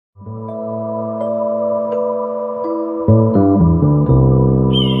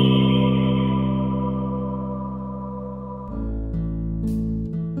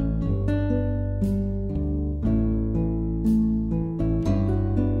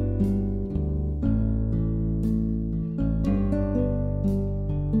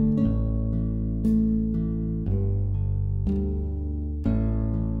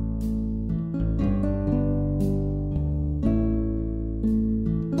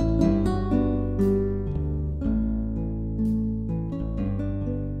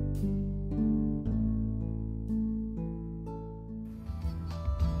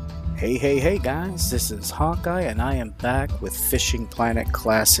Hey guys, this is Hawkeye and I am back with Fishing Planet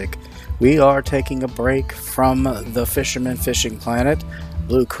Classic. We are taking a break from the Fisherman Fishing Planet,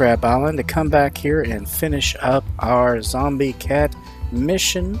 Blue Crab Island, to come back here and finish up our zombie cat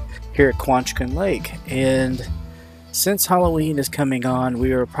mission here at Quanchkin Lake. And since Halloween is coming on,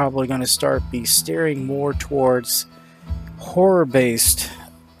 we are probably going to be steering more towards horror-based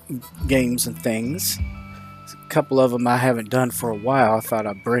games and things. A couple of them I haven't done for a while. I thought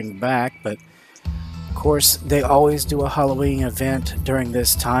I'd bring back, but of course they always do a Halloween event during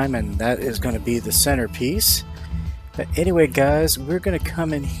this time, and that is going to be the centerpiece. But anyway guys, we're going to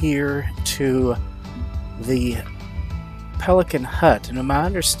come in here to the Pelican Hut, and my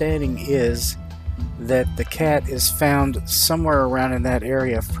understanding is that the cat is found somewhere around in that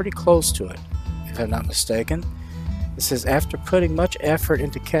area, pretty close to it, if I'm not mistaken. It says, after putting much effort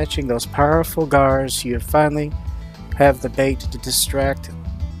into catching those powerful gars, you finally have the bait to distract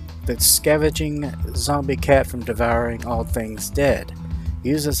the scavenging zombie cat from devouring all things dead.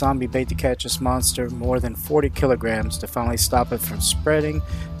 Use the zombie bait to catch this monster more than 40 kilograms to finally stop it from spreading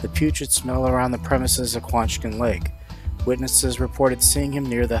the putrid smell around the premises of Quanchkin Lake. Witnesses reported seeing him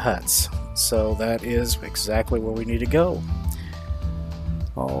near the huts. So that is exactly where we need to go.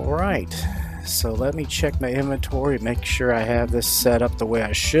 Alright. So let me check my inventory, make sure I have this set up the way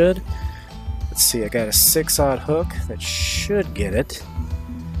I should. Let's see, I got a 6-aught hook that should get it.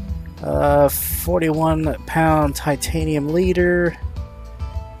 41-pound titanium leader,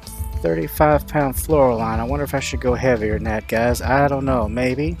 35-pound fluoroline. I wonder if I should go heavier than that, guys. I don't know,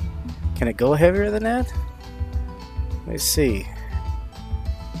 maybe. Can it go heavier than that? Let me see.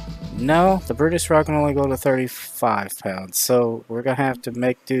 No, the British Rock can only go to 35 pounds, so we're gonna have to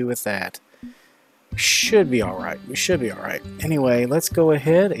make do with that. Should be alright. We should be alright. Anyway, let's go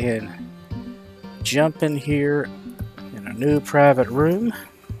ahead and jump in here in a new private room.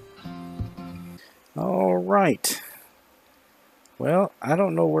 Alright. Well, I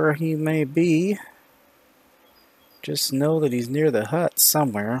don't know where he may be. Just know that he's near the hut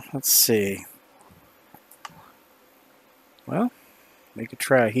somewhere. Let's see. Well, we could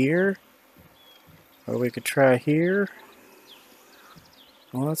try here. Or we could try here.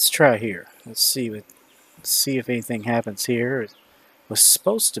 Well, let's try here. Let's see if anything happens here. It was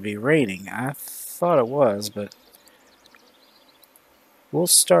supposed to be raining. I thought it was, but we'll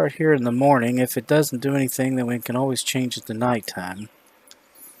start here in the morning. If it doesn't do anything, then we can always change it to nighttime.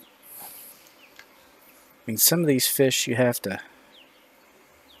 I mean, some of these fish you have to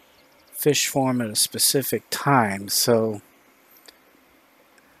fish for them at a specific time, so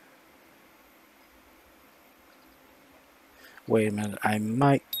wait a minute, I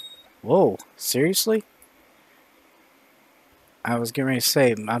might... Whoa, seriously? I was getting ready to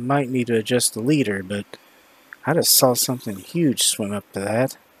say, I might need to adjust the leader, but I just saw something huge swim up to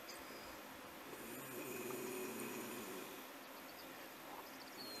that.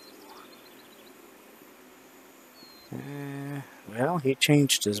 Well, he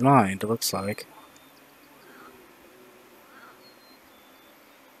changed his mind, it looks like.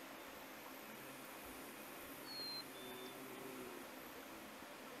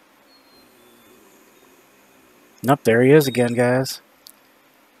 Nope, there he is again, guys.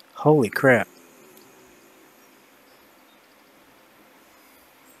 Holy crap.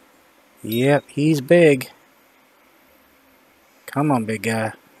 Yep, he's big. Come on, big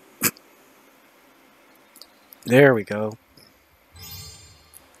guy. There we go.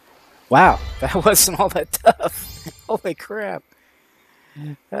 Wow, that wasn't all that tough. Holy crap.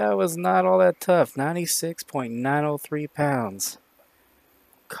 That was not all that tough. 96.903 pounds.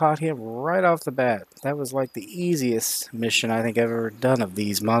 Caught him right off the bat. That was like the easiest mission I think I've ever done of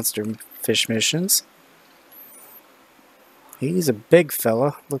these monster fish missions. He's a big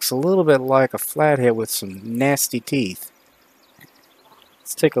fella. Looks a little bit like a flathead with some nasty teeth.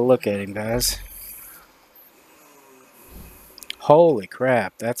 Let's take a look at him, guys. Holy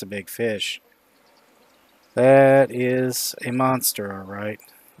crap, that's a big fish. That is a monster, alright.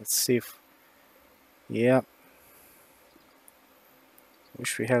 Let's see if... Yep.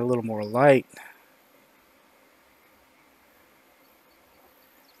 Wish we had a little more light.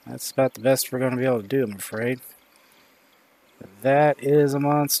 That's about the best we're going to be able to do, I'm afraid. But that is a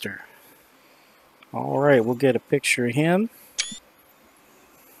monster. Alright, we'll get a picture of him.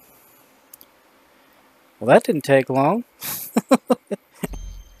 Well, that didn't take long.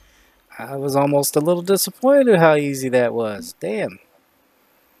 I was almost a little disappointed how easy that was. Damn.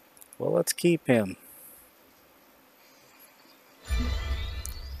 Well, let's keep him.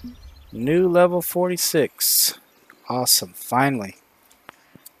 New level 46. Awesome, finally.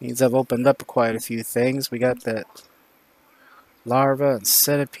 Means I've opened up quite a few things. We got that larvae and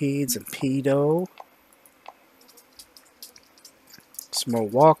centipedes and pedo. Some more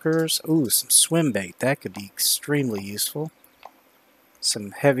walkers. Ooh, some swim bait. That could be extremely useful.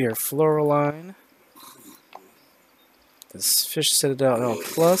 Some heavier fluoroline. This Fish Citadel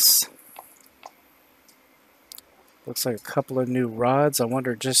Plus. Looks like a couple of new rods. I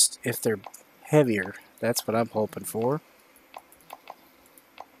wonder just if they're heavier. That's what I'm hoping for.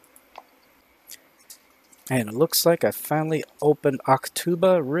 And it looks like I finally opened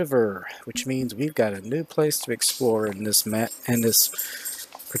Octuba River, which means we've got a new place to explore in this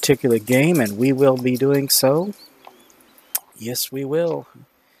particular game, and we will be doing so. Yes, we will.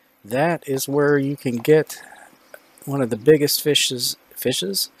 That is where you can get one of the biggest fishes.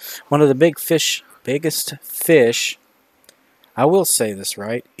 One of the biggest fish. I will say this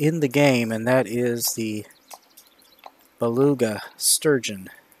right in the game, and that is the beluga sturgeon.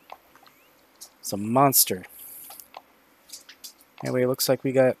 It's a monster. Anyway, it looks like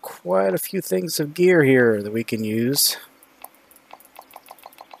we got quite a few things of gear here that we can use.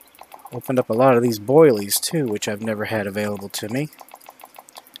 Opened up a lot of these boilies too, which I've never had available to me.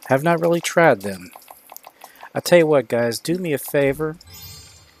 Have not really tried them. I'll tell you what, guys, do me a favor.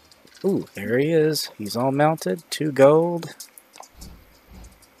 Ooh, there he is. He's all mounted. 2 gold.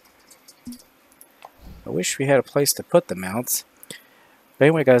 I wish we had a place to put the mounts. But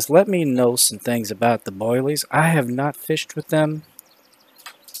anyway, guys, let me know some things about the boilies. I have not fished with them,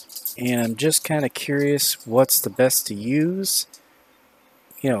 and I'm just kind of curious what's the best to use.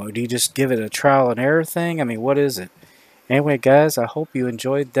 You know, do you just give it a trial and error thing? I mean, what is it? Anyway, guys, I hope you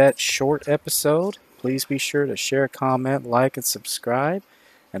enjoyed that short episode. Please be sure to share, comment, like, and subscribe.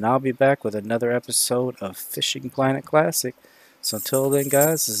 And I'll be back with another episode of Fishing Planet Classic. So until then,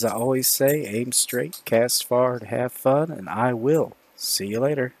 guys, as I always say, aim straight, cast far, and have fun, and I will see you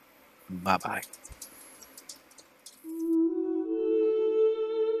later. Bye-bye.